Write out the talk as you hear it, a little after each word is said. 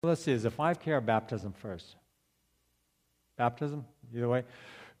Let's see, is it 5K or baptism first? Baptism, either way.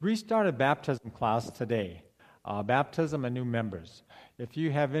 We started baptism class today. Baptism and new members. If you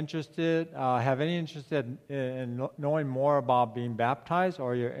have any interest in knowing more about being baptized,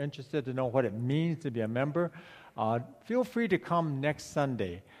 or you're interested to know what it means to be a member, feel free to come next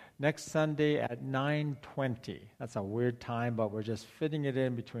Sunday. Next Sunday at 9:20. That's a weird time, but we're just fitting it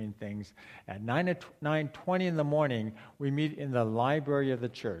in between things. At 9:20 in the morning, we meet in the library of the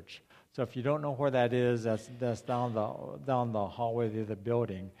church. So if you don't know where that is, that's down the hallway of the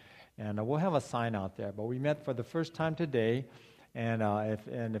building. And we'll have a sign out there. But we met for the first time today. And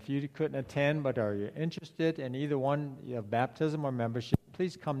if you couldn't attend but are you interested in either one, you have baptism or membership,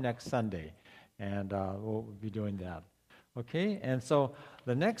 please come next Sunday. And we'll be doing that. Okay, and so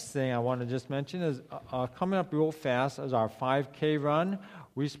the next thing I want to just mention is coming up real fast is our 5K run.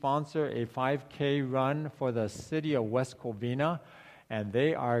 We sponsor a 5K run for the city of West Covina, and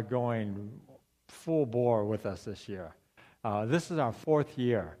they are going full bore with us this year. This is our 4th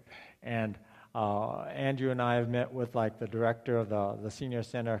year, and Andrew and I have met with the director of the senior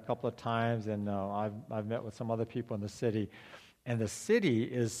center a couple of times, and I've met with some other people in the city, and the city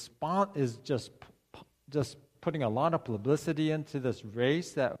is just putting a lot of publicity into this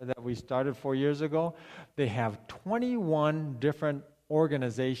race that we started 4 years ago. They have 21 different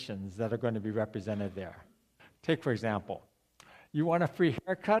organizations that are going to be represented there. Take, for example, you want a free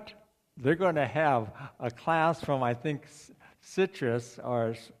haircut? They're going to have a class from, I think, Citrus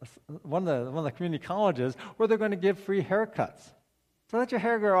or one of the community colleges where they're going to give free haircuts. So let your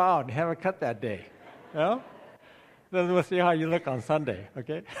hair grow out and have a cut that day. You know? Then we'll see how you look on Sunday,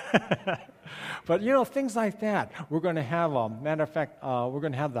 okay? But, things like that. We're going to have, matter of fact, we're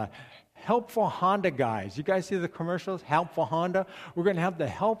going to have the Helpful Honda guys. You guys see the commercials? Helpful Honda? We're going to have the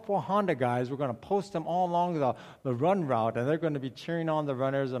Helpful Honda guys. We're going to post them all along the run route, and they're going to be cheering on the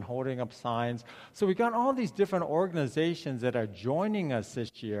runners and holding up signs. So we got all these different organizations that are joining us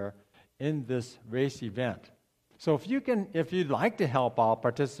this year in this race event. So if you'd like to help out,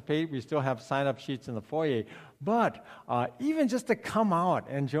 participate, we still have sign-up sheets in the foyer. But even just to come out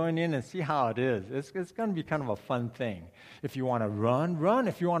and join in and see how it is, it's going to be kind of a fun thing. If you want to run.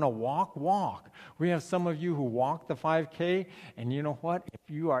 If you want to walk. We have some of you who walk the 5K, and you know what?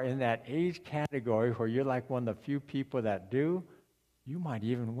 If you are in that age category where you're like one of the few people that do, you might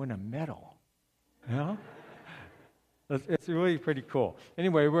even win a medal. You know? It's really pretty cool.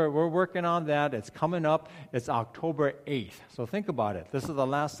 Anyway, we're working on that. It's coming up. It's October 8th. So think about it. This is the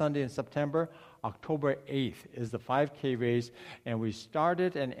last Sunday in September. October 8th is the 5K race, and we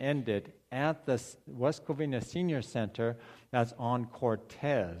started and ended at the West Covina Senior Center that's on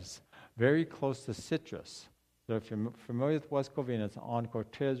Cortez, very close to Citrus. So if you're familiar with West Covina, it's on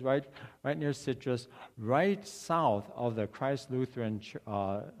Cortez, right near Citrus, right south of the Christ Lutheran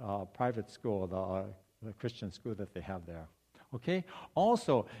private school, the Christian school that they have there. Okay?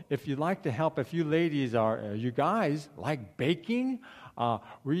 Also, if you'd like to help, if you ladies you guys like baking,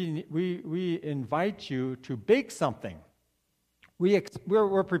 we invite you to bake something.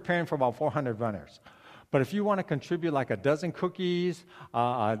 We're preparing for about 400 runners. But if you want to contribute like a dozen cookies,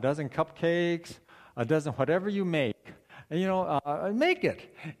 a dozen cupcakes, a dozen whatever you make, make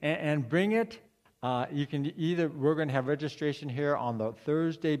it and bring it. You can we're going to have registration here on the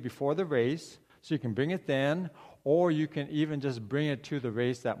Thursday before the race, so you can bring it then, or you can even just bring it to the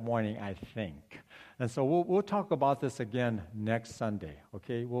race that morning, I think. And so we'll talk about this again next Sunday,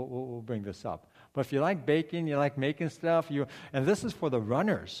 okay? We'll bring this up. But if you like baking, you like making stuff, and this is for the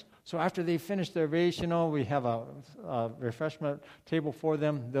runners. So after they finish their race, we have a refreshment table for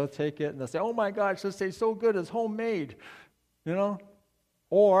them. They'll take it, and they'll say, oh my gosh, this tastes so good, it's homemade,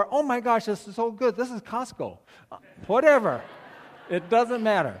 Or, oh my gosh, this is so good, this is Costco. Whatever. It doesn't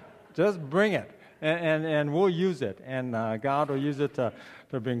matter. Just bring it, and we'll use it, and God will use it to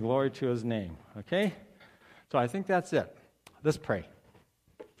bring glory to His name, okay? So I think that's it. Let's pray.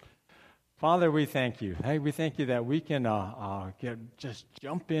 Father, we thank you. Hey, we thank you that we can just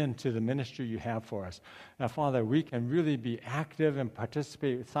jump into the ministry you have for us. Now, Father, we can really be active and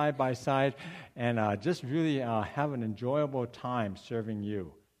participate side by side and just really have an enjoyable time serving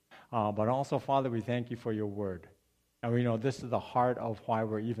you. But also, Father, we thank you for your word. And we know this is the heart of why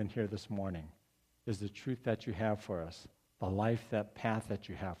we're even here this morning, is the truth that you have for us, the life, that path that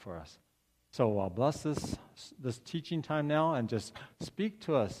you have for us. So bless this teaching time now and just speak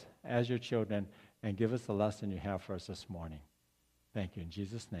to us as your children and give us the lesson you have for us this morning. Thank you. In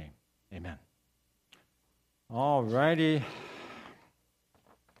Jesus' name, amen. All righty.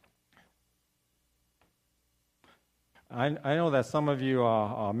 I know that some of you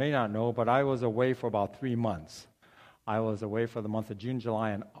may not know, but I was away for about 3 months. I was away for the month of June,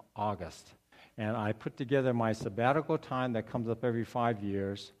 July, and August. And I put together my sabbatical time that comes up every 5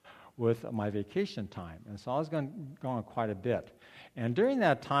 years with my vacation time. And so I was gone quite a bit. And during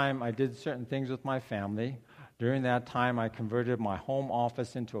that time, I did certain things with my family. During that time, I converted my home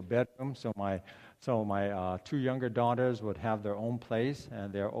office into a bedroom, so my 2 younger daughters would have their own place,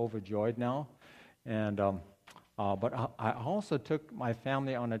 and they're overjoyed now. And but I also took my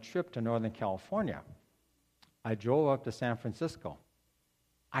family on a trip to Northern California. I drove up to San Francisco.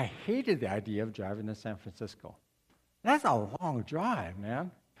 I hated the idea of driving to San Francisco. That's a long drive, man.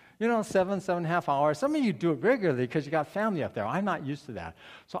 7.5 hours. Some of you do it regularly because you got family up there. I'm not used to that.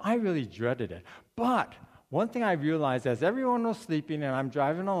 So I really dreaded it. But one thing I realized as everyone was sleeping and I'm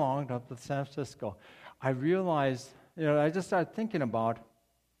driving along up to San Francisco, I realized, I just started thinking about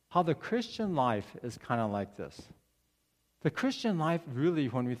how the Christian life is kind of like this. The Christian life really,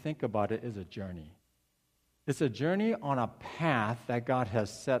 when we think about it, is a journey. It's a journey on a path that God has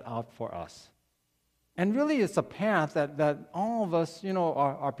set out for us. And really, it's a path that all of us,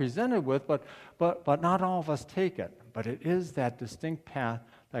 are presented with, but not all of us take it. But it is that distinct path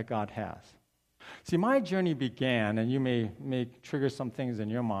that God has. See, my journey began, and you may trigger some things in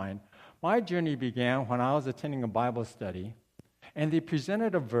your mind. My journey began when I was attending a Bible study, and they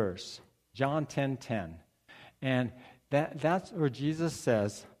presented a verse, John 10:10, and that's where Jesus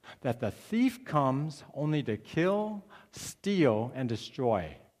says that the thief comes only to kill, steal, and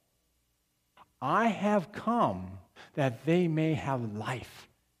destroy. I have come that they may have life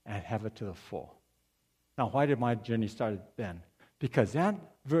and have it to the full. Now, why did my journey start then? Because that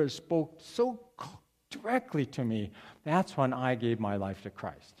verse spoke so directly to me. That's when I gave my life to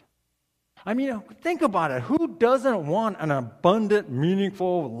Christ. I mean, think about it. Who doesn't want an abundant,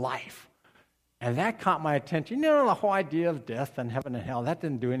 meaningful life? And that caught my attention. The whole idea of death and heaven and hell, that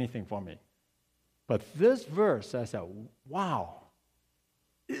didn't do anything for me. But this verse, I said, wow,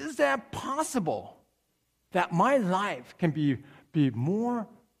 is that possible? That my life can be more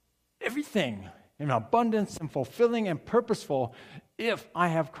everything in abundance and fulfilling and purposeful if I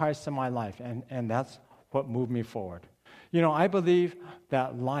have Christ in my life. And that's what moved me forward. I believe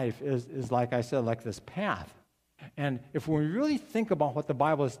that life is like I said, like this path. And if we really think about what the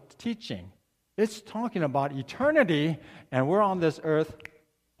Bible is teaching, it's talking about eternity, and we're on this earth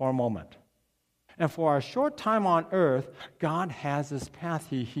for a moment. And for our short time on earth, God has this path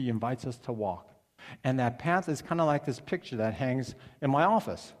He invites us to walk. And that path is kind of like this picture that hangs in my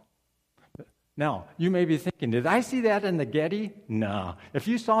office. Now, you may be thinking, did I see that in the Getty? No. If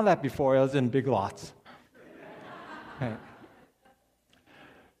you saw that before, it was in Big Lots. Okay.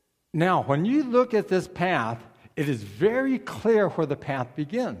 Now, when you look at this path, it is very clear where the path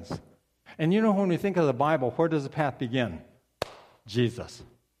begins. And when we think of the Bible, where does the path begin? Jesus.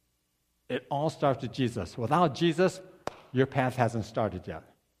 It all starts with Jesus. Without Jesus, your path hasn't started yet.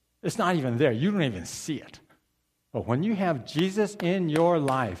 It's not even there. You don't even see it. But when you have Jesus in your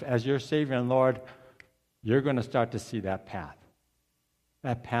life as your Savior and Lord, you're going to start to see that path.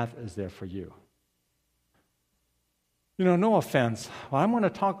 That path is there for you. No offense. Well, I'm going to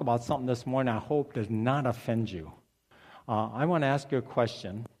talk about something this morning I hope does not offend you. I want to ask you a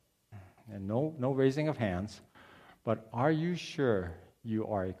question, and no raising of hands, but are you sure you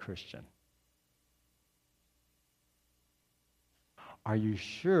are a Christian? Are you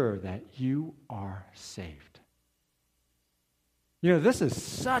sure that you are saved? This is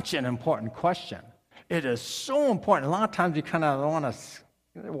such an important question. It is so important. A lot of times you kind of want to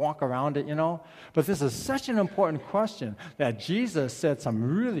walk around it, But this is such an important question that Jesus said some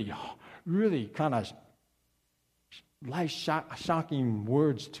really, really kind of life-shocking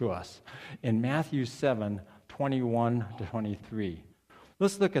words to us in Matthew 7:21-23.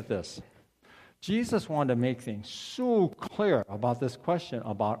 Let's look at this. Jesus wanted to make things so clear about this question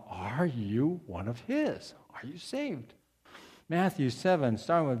about, are you one of His? Are you saved? Matthew 7,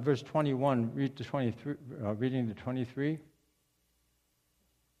 starting with verse 21, reading to 23.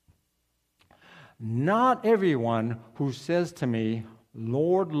 Not everyone who says to me,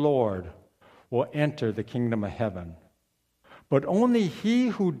 Lord, Lord, will enter the kingdom of heaven, but only he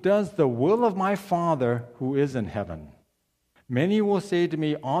who does the will of my Father who is in heaven. Many will say to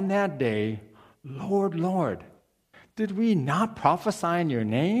me on that day, Lord, Lord, did we not prophesy in your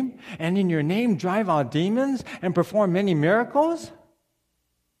name, and in your name drive out demons and perform many miracles?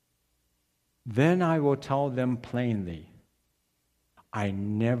 Then I will tell them plainly, I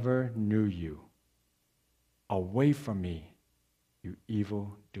never knew you. Away from me, you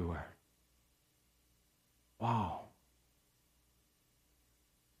evildoer. Wow.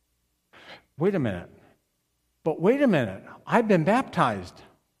 Wait a minute. But wait a minute. I've been baptized.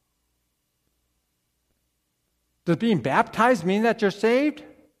 Does being baptized mean that you're saved?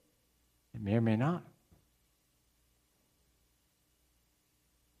 It may or may not.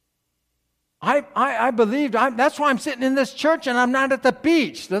 I believed, that's why I'm sitting in this church and I'm not at the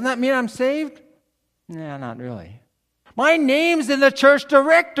beach. Doesn't that mean I'm saved? Nah, not really. My name's in the church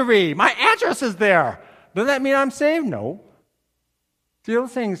directory. My address is there. Doesn't that mean I'm saved? No. See,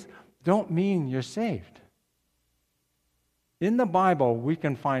 those things don't mean you're saved. In the Bible, we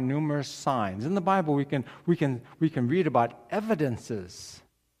can find numerous signs. In the Bible, we can read about evidences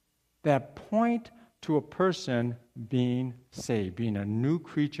that point to a person being saved, being a new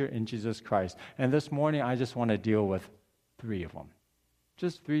creature in Jesus Christ. And this morning, I just want to deal with 3 of them.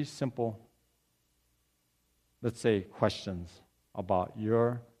 Just 3 simple, let's say, questions about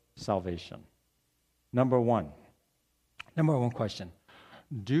your salvation. Number one question.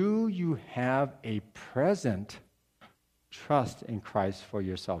 Do you have a present trust in Christ for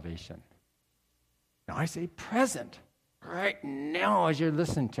your salvation? Now, I say present, right now as you're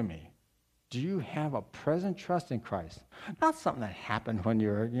listening to me. Do you have a present trust in Christ? Not something that happened when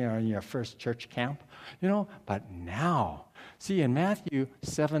you're in your first church camp, but now. See, in Matthew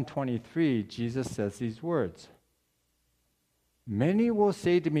 7:23, Jesus says these words. Many will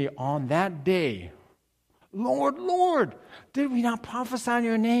say to me on that day, Lord, Lord, did we not prophesy in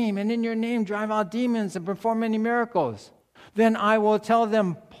your name, and in your name drive out demons and perform many miracles? Then I will tell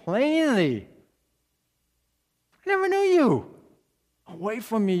them plainly, I never knew you. Away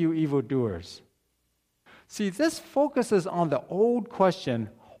from me, you evildoers. See, this focuses on the old question,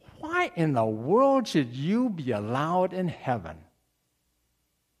 why in the world should you be allowed in heaven?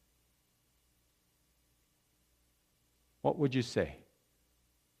 What would you say?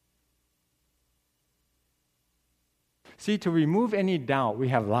 See, to remove any doubt, we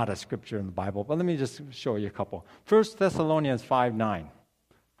have a lot of scripture in the Bible, but let me just show you a couple. 1 Thessalonians 5:9.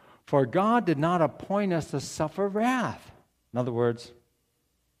 For God did not appoint us to suffer wrath. In other words,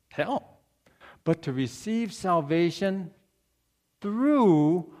 hell, but to receive salvation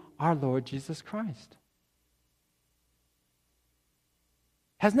through our Lord Jesus Christ.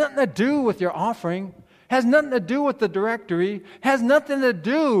 Has nothing to do with your offering, has nothing to do with the directory, has nothing to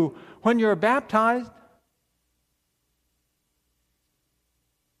do when you're baptized.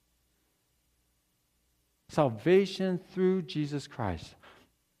 Salvation through Jesus Christ.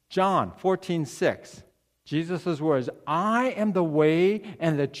 John 14:6. Jesus' words, I am the way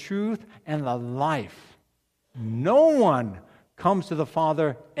and the truth and the life. No one comes to the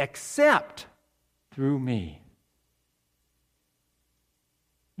Father except through me.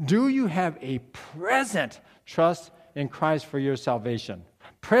 Do you have a present trust in Christ for your salvation?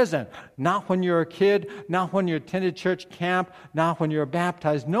 Present, not when you're a kid, not when you attended church camp, not when you're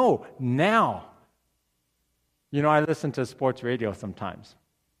baptized. No, now. I listen to sports radio sometimes.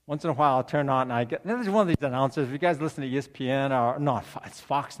 Once in a while, I'll turn on and there's one of these announcers. If you guys listen to ESPN, it's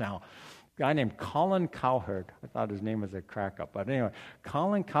Fox now. A guy named Colin Cowherd. I thought his name was a crack-up. But anyway,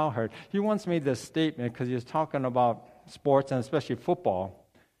 Colin Cowherd, he once made this statement because he was talking about sports and especially football.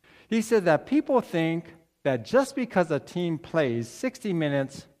 He said that people think that just because a team plays 60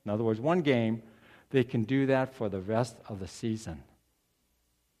 minutes, in other words, one game, they can do that for the rest of the season.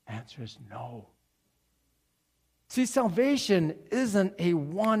 Answer is no. See, salvation isn't a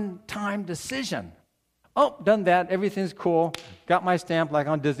one-time decision. Oh, done that, everything's cool, got my stamp like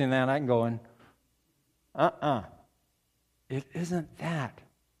on Disneyland, I can go in. It isn't that.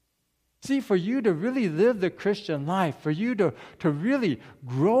 See, for you to really live the Christian life, for you to really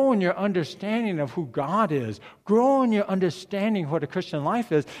grow in your understanding of who God is, grow in your understanding of what a Christian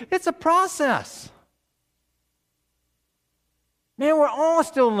life is, it's a process. Man, we're all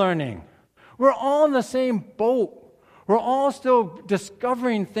still learning. We're all in the same boat. We're all still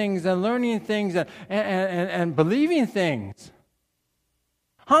discovering things and learning things and believing things.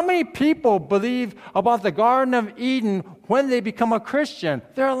 How many people believe about the Garden of Eden when they become a Christian?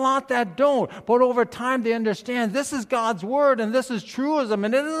 There are a lot that don't, but over time they understand this is God's Word and this is truism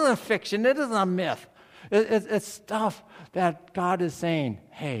and it isn't a fiction, it isn't a myth. It's stuff that God is saying,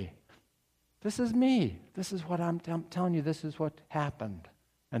 hey, this is me. This is what I'm telling you, this is what happened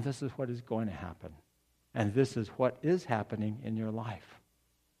and this is what is going to happen. And this is what is happening in your life.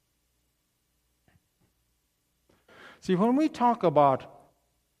 See, when we talk about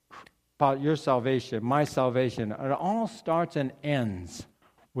your salvation, my salvation, it all starts and ends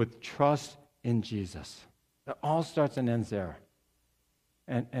with trust in Jesus. It all starts and ends there.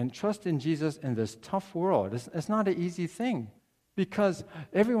 And trust in Jesus in this tough world, it's not an easy thing because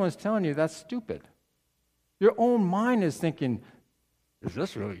everyone's telling you that's stupid. Your own mind is thinking, is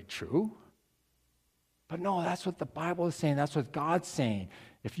this really true? But no, that's what the Bible is saying. That's what God's saying.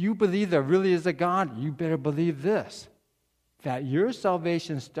 If you believe there really is a God, you better believe this, that your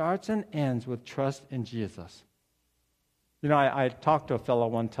salvation starts and ends with trust in Jesus. You know, I talked to a fellow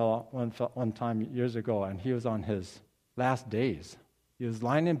one time years ago, and he was on his last days. He was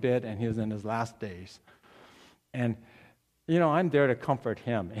lying in bed, and he was in his last days. And, you know, I'm there to comfort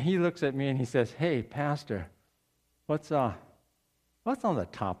him. And he looks at me, and he says, "Hey, Pastor, what's on the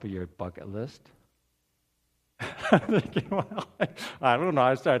top of your bucket list?" I'm thinking, well, I don't know.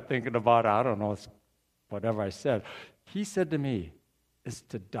 I started thinking about it. I don't know, whatever I said. He said to me, "It's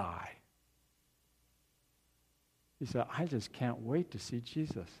to die." He said, "I just can't wait to see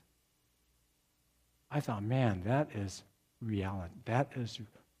Jesus." I thought, man, that is reality. That is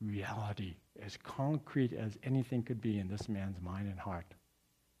reality, as concrete as anything could be in this man's mind and heart.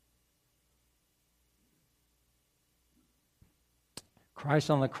 Christ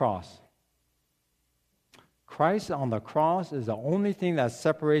on the cross. Christ on the cross is the only thing that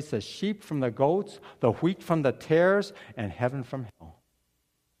separates the sheep from the goats, the wheat from the tares, and heaven from hell.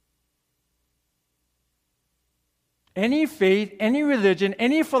 Any faith, any religion,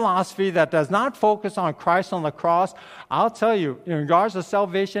 any philosophy that does not focus on Christ on the cross, I'll tell you, in regards to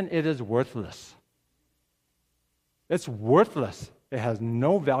salvation, it is worthless. It's worthless. It has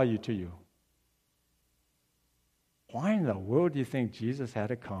no value to you. Why in the world do you think Jesus had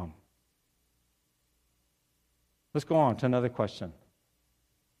to come? Let's go on to another question.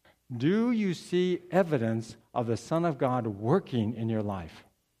 Do you see evidence of the Son of God working in your life?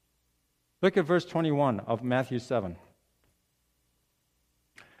 Look at verse 21 of Matthew 7.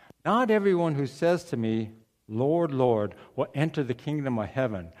 "Not everyone who says to me, 'Lord, Lord,' will enter the kingdom of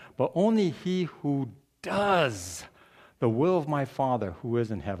heaven, but only he who does the will of my Father who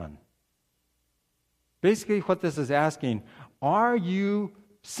is in heaven." Basically, what this is asking, are you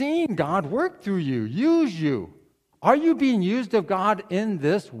seeing God work through you, use you? Are you being used of God in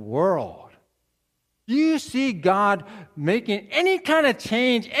this world? Do you see God making any kind of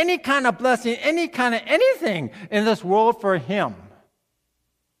change, any kind of blessing, any kind of anything in this world for Him?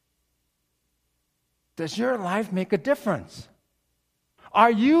 Does your life make a difference?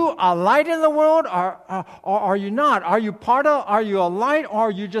 Are you a light in the world, or are you not? Are you a light, or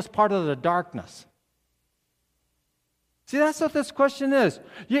are you just part of the darkness? See, that's what this question is.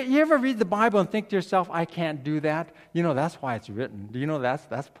 You ever read the Bible and think to yourself, "I can't do that"? You know, that's why it's written. Do you know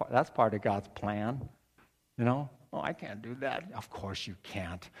that's part of God's plan? You know, "Oh, I can't do that." Of course you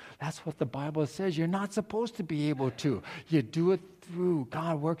can't. That's what the Bible says. You're not supposed to be able to. You do it through.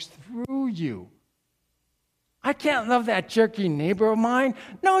 God works through you. "I can't love that jerky neighbor of mine."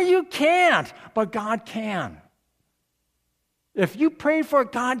 No, you can't, but God can. If you pray for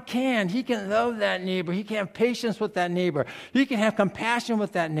it, God can. He can love that neighbor. He can have patience with that neighbor. He can have compassion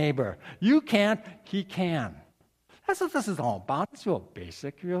with that neighbor. You can't, He can. That's what this is all about. It's real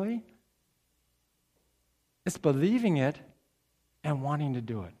basic, really. It's believing it and wanting to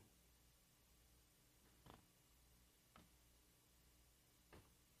do it.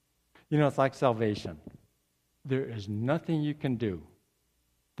 You know, it's like salvation. There is nothing you can do.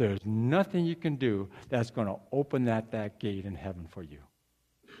 There's nothing you can do that's going to open that gate in heaven for you.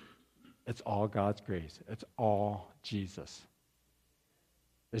 It's all God's grace. It's all Jesus.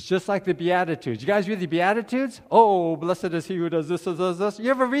 It's just like the Beatitudes. You guys read the Beatitudes? "Oh, blessed is he who does this, does this."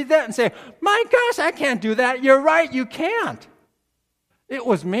 You ever read that and say, "My gosh, I can't do that"? You're right, you can't. It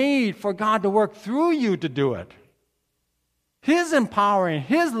was made for God to work through you to do it. His empowering,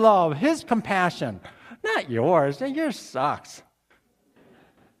 His love, His compassion. Not yours. Yours sucks.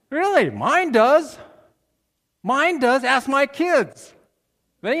 Really, mine does. Mine does. Ask my kids.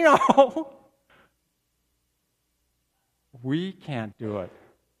 They know. We can't do it.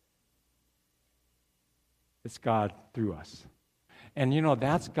 It's God through us. And you know,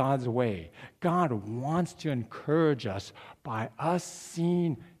 that's God's way. God wants to encourage us by us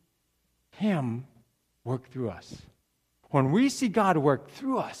seeing Him work through us. When we see God work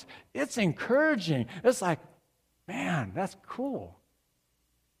through us, it's encouraging. It's like, man, that's cool.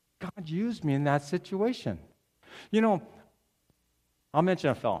 God used me in that situation. You know, I'll mention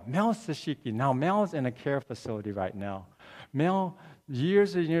a fellow, Mel Sashiki. Now, Mel's in a care facility right now. Mel,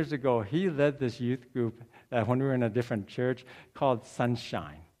 years and years ago, he led this youth group when we were in a different church called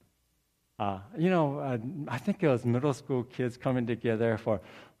Sunshine. I think it was middle school kids coming together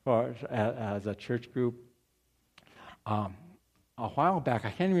as a church group. A while back,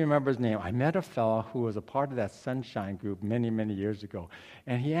 I can't even remember his name, I met a fellow who was a part of that Sunshine group many, many years ago.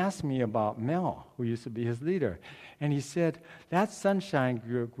 And he asked me about Mel, who used to be his leader. And he said that Sunshine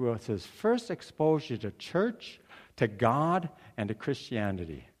group was his first exposure to church, to God, and to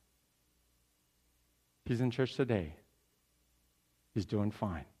Christianity. He's in church today. He's doing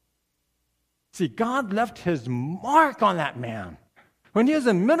fine. See, God left his mark on that man. When he was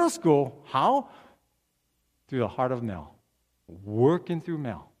in middle school, how? Through the heart of Mel, working through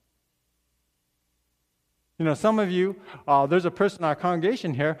Mel. You know, some of you, there's a person in our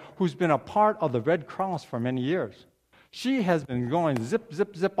congregation here who's been a part of the Red Cross for many years. She has been going zip,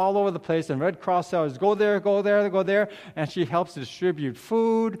 zip, zip all over the place, and Red Cross says, go there, go there, go there, and she helps distribute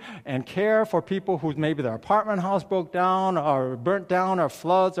food and care for people whose maybe their apartment house broke down or burnt down or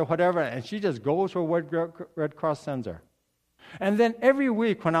floods or whatever, and she just goes where Red Cross sends her. And then every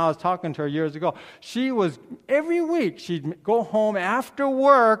week when I was talking to her years ago, every week she'd go home after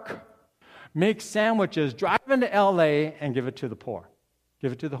work, make sandwiches, drive into L.A., and give it to the poor.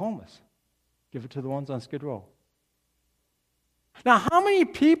 Give it to the homeless. Give it to the ones on Skid Row. Now, how many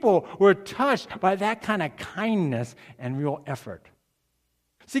people were touched by that kind of kindness and real effort?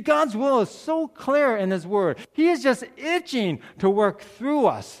 See, God's will is so clear in His Word. He is just itching to work through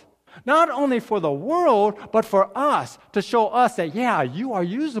us, not only for the world, but for us, to show us that, yeah, you are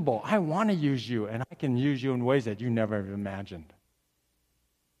usable. I want to use you, and I can use you in ways that you never imagined.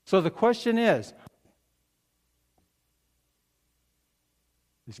 So the question is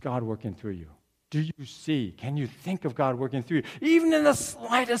God working through you? Do you see? Can you think of God working through you, even in the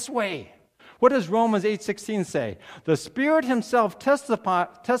slightest way? What does Romans 8:16 say? The Spirit Himself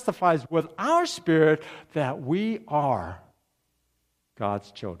testifies with our spirit that we are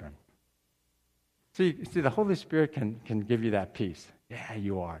God's children. See, the Holy Spirit can give you that peace. Yeah,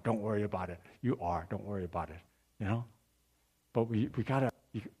 you are. Don't worry about it. You are. Don't worry about it. You know? But we gotta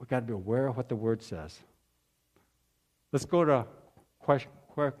be aware of what the Word says. Let's go to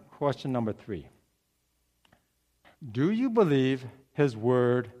question number 3. Do you believe His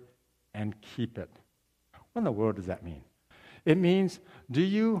Word and keep it? What in the world does that mean? It means, do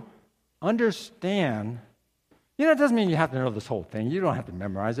you understand? You know, it doesn't mean you have to know this whole thing. You don't have to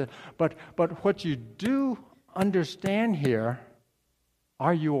memorize it. But what you do understand here,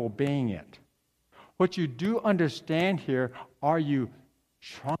 are you obeying it? What you do understand here, are you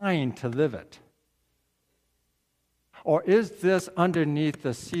trying to live it? Or is this underneath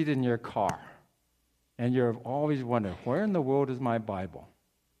the seat in your car? And you're always wondering, where in the world is my Bible?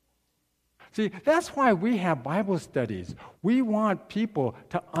 See, that's why we have Bible studies. We want people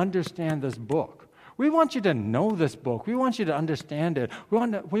to understand this book. We want you to know this book. We want you to understand it.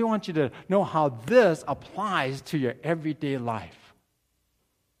 We want you to know how this applies to your everyday life.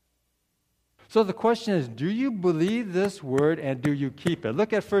 So the question is, do you believe this word and do you keep it?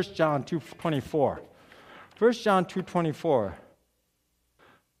 Look at 1 John 2:24. 1 John 2:24.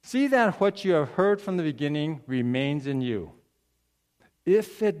 See that what you have heard from the beginning remains in you.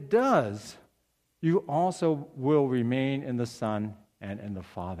 If it does, you also will remain in the Son and in the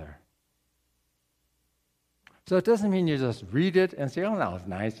Father. So it doesn't mean you just read it and say, oh, that was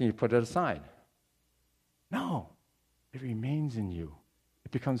nice, and you put it aside. No, it remains in you.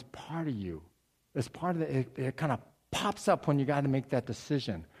 It becomes part of you. It's part of it kind of pops up when you got to make that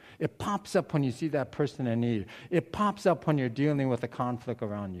decision. It pops up when you see that person in need. It pops up when you're dealing with a conflict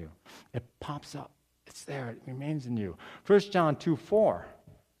around you. It pops up. It's there. It remains in you. 1 John 2:4.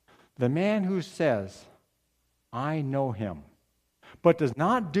 The man who says, I know him, but does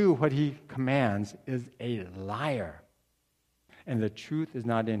not do what he commands is a liar, and the truth is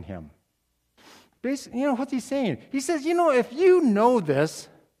not in him. Basically, you know, what's he saying? He says, you know, if you know this,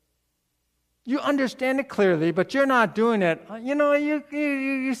 you understand it clearly, but you're not doing it. You know,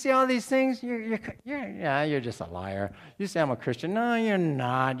 you see all these things. You're just a liar. You say I'm a Christian. No, you're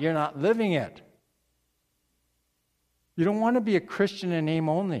not. You're not living it. You don't want to be a Christian in name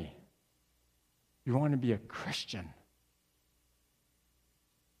only. You want to be a Christian.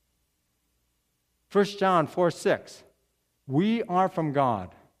 1 John 4:6. We are from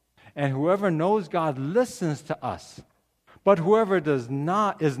God, and whoever knows God listens to us. But whoever is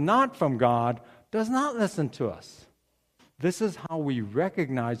not from God does not listen to us. This is how we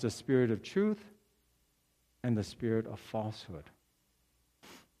recognize the spirit of truth and the spirit of falsehood.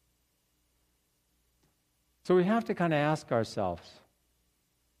 So we have to kind of ask ourselves,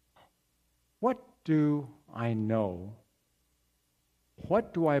 what do I know?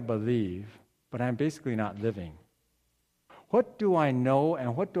 What do I believe, but I'm basically not living? What do I know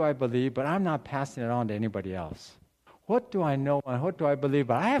and what do I believe, but I'm not passing it on to anybody else? What do I know and what do I believe?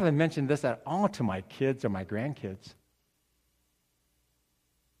 But I haven't mentioned this at all to my kids or my grandkids.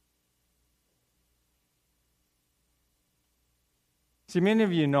 See, many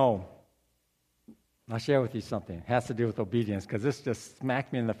of you know, I'll share with you something. It has to do with obedience because this just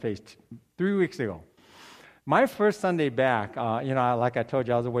smacked me in the face 3 weeks ago. My first Sunday back, like I told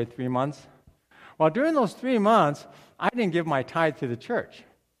you, I was away 3 months. Well, during those 3 months, I didn't give my tithe to the church,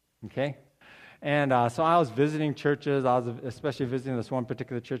 okay? And so I was visiting churches. I was especially visiting this one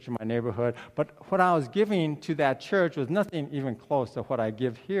particular church in my neighborhood. But what I was giving to that church was nothing even close to what I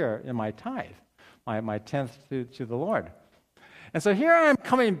give here in my tithe, my tenth to the Lord. And so here I am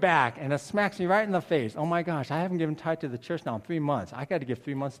coming back, and it smacks me right in the face. Oh my gosh, I haven't given tithe to the church now in 3 months. I got to give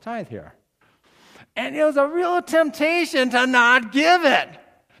 3 months tithe here. And it was a real temptation to not give it.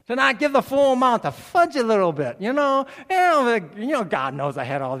 To not give the full amount, to fudge a little bit, you know. God knows I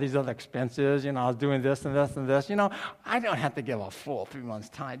had all these other expenses. I was doing this and this and this. I don't have to give a full 3 months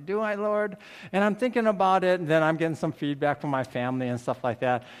tithe, do I, Lord? And I'm thinking about it, and then I'm getting some feedback from my family and stuff like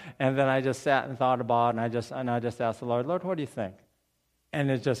that. And then I just sat and thought about it, and I just asked the Lord, what do you think?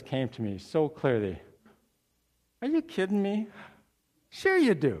 And it just came to me so clearly. Are you kidding me? Sure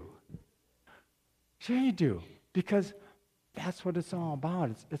you do. Sure you do. Because that's what it's all about.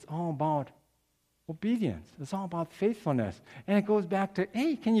 It's all about obedience. It's all about faithfulness. And it goes back to,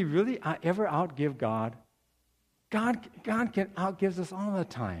 hey, can you really ever outgive God? God can outgives us all the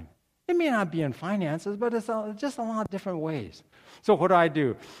time. It may not be in finances, but it's just a lot of different ways. So what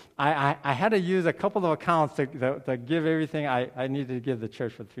do? I had to use a couple of accounts to give everything I needed to give the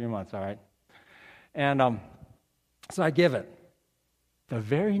church for 3 months, all right? And so I give it. The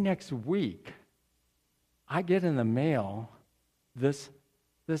very next week, I get in the mail this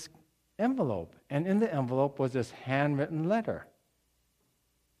envelope, and in the envelope was this handwritten letter.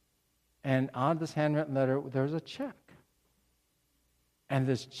 And on this handwritten letter, there was a check. And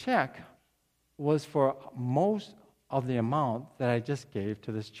this check was for most of the amount that I just gave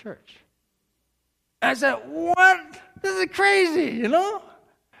to this church. I said, what? This is crazy,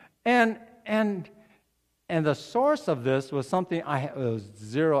 And the source of this was something it was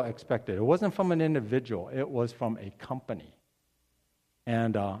zero expected. It wasn't from an individual. It was from a company.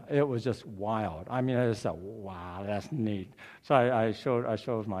 And it was just wild. I mean, I just thought, wow, that's neat. So I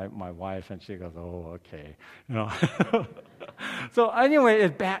showed my wife, and she goes, oh, okay. So anyway,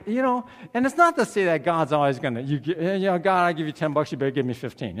 and it's not to say that God's always going to, God, I give you $10, you better give me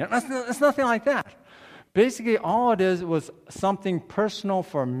 15. It's nothing like that. Basically, all it is was something personal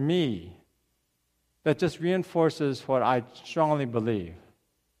for me that just reinforces what I strongly believe,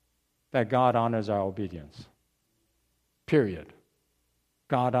 that God honors our obedience. Period.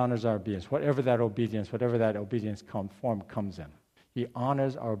 God honors our obedience, whatever that obedience form comes in. He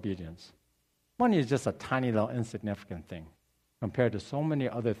honors our obedience. Money is just a tiny little insignificant thing compared to so many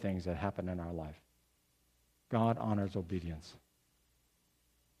other things that happen in our life. God honors obedience.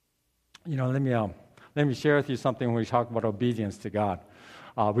 Let me share with you something when we talk about obedience to God.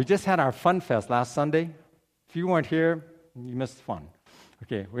 We just had our Fun Fest last Sunday. If you weren't here, you missed fun.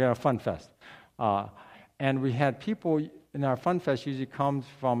 Okay, we had a Fun Fest. And we had people in our Fun Fest usually comes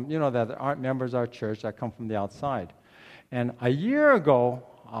from, that aren't members of our church, that come from the outside. And a year ago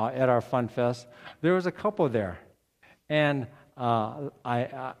at our Fun Fest, there was a couple there. And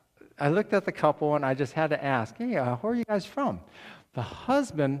I looked at the couple, and I just had to ask, hey, where are you guys from? The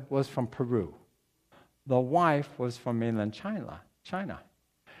husband was from Peru. The wife was from mainland China.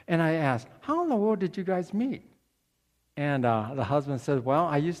 And I asked, how in the world did you guys meet? And the husband said, well,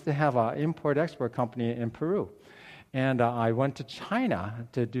 I used to have an import-export company in Peru. And I went to China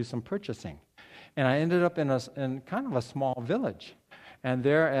to do some purchasing. And I ended up in kind of a small village. And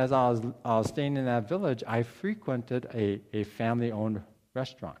there, as I was staying in that village, I frequented a family-owned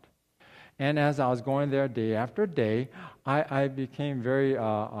restaurant. And as I was going there day after day, I became very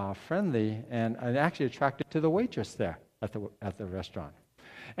friendly and actually attracted to the waitress there at the restaurant.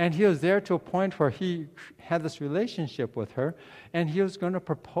 And he was there to a point where he had this relationship with her, and he was going to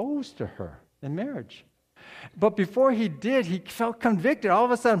propose to her in marriage. But before he did, he felt convicted. All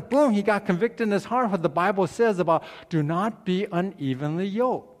of a sudden, boom, he got convicted in his heart what the Bible says about do not be unevenly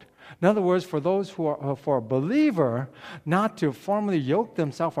yoked. In other words, for those for a believer, not to formally yoke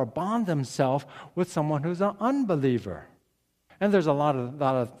themselves or bond themselves with someone who's an unbeliever. And there's a lot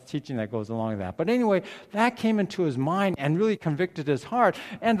of teaching that goes along with that. But anyway, that came into his mind and really convicted his heart.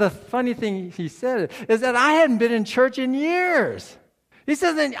 And the funny thing he said is that I hadn't been in church in years. He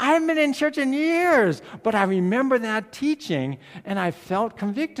says, I haven't been in church in years, but I remember that teaching, and I felt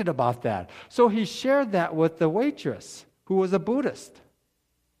convicted about that. So he shared that with the waitress, who was a Buddhist.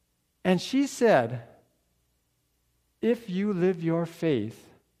 And she said, if you live your faith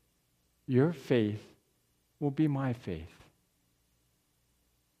will be my faith.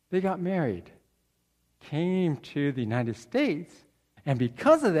 They got married, came to the United States, and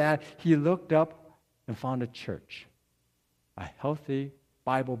because of that, he looked up and found a church. A healthy,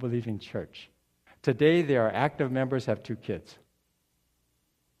 Bible-believing church. Today, they are active members, have 2 kids.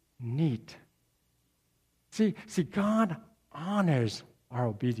 Neat. See, God honors our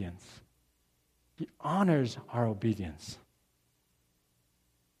obedience. He honors our obedience.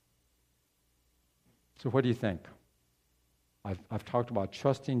 So what do you think? I've talked about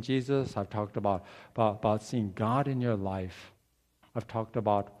trusting Jesus. I've talked about seeing God in your life. I've talked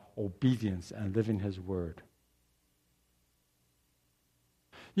about obedience and living His Word.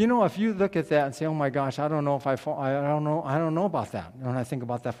 You know, if you look at that and say, "Oh my gosh, I don't know if I don't know about that." When I think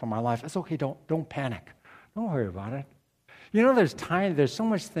about that for my life, it's okay. Don't panic. Don't worry about it. You know, there's so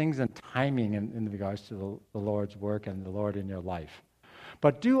much things in timing in regards to the Lord's work and the Lord in your life.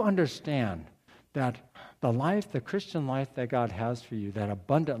 But do understand that the Christian life that God has for you, that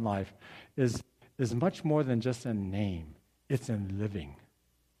abundant life, is much more than just a name. It's in living.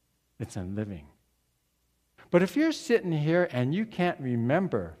 It's in living. But if you're sitting here and you can't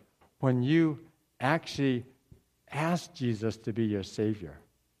remember when you actually asked Jesus to be your Savior,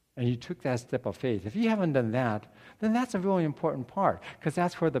 and you took that step of faith, if you haven't done that, then that's a really important part, because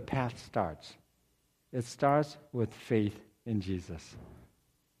that's where the path starts. It starts with faith in Jesus.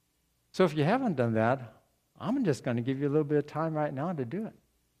 So if you haven't done that, I'm just going to give you a little bit of time right now to do it.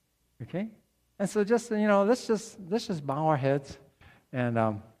 Okay? And so just, let's just bow our heads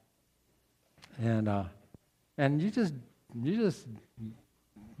and you just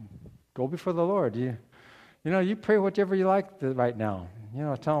go before the Lord. You pray whatever you like right now.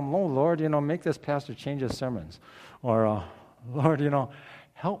 Tell Him, "Oh Lord, make this pastor change his sermons," or Lord,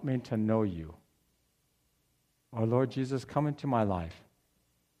 help me to know You. Or Lord Jesus, come into my life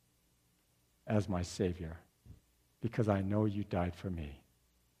as my Savior, because I know You died for me.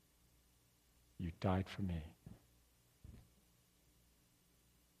 You died for me.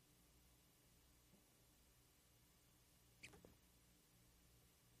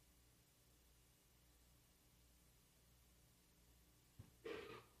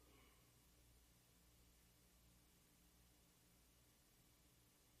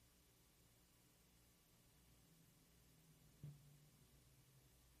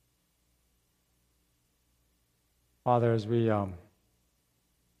 Father, as we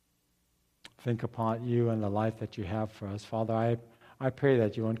think upon You and the life that You have for us, Father, I pray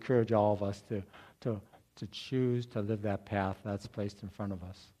that You encourage all of us to choose to live that path that's placed in front of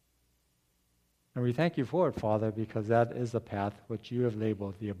us. And we thank You for it, Father, because that is the path which You have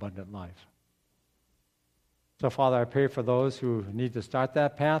labeled the abundant life. So, Father, I pray for those who need to start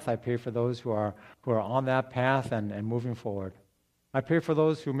that path. I pray for those who are on that path and moving forward. I pray for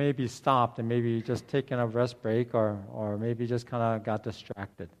those who may be stopped and maybe just taking a rest break or maybe just kind of got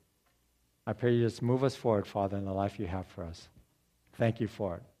distracted. I pray You just move us forward, Father, in the life You have for us. Thank You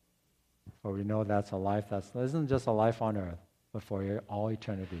for it. For we know that's a life that isn't just a life on earth, but for all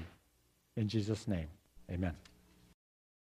eternity. In Jesus' name, amen.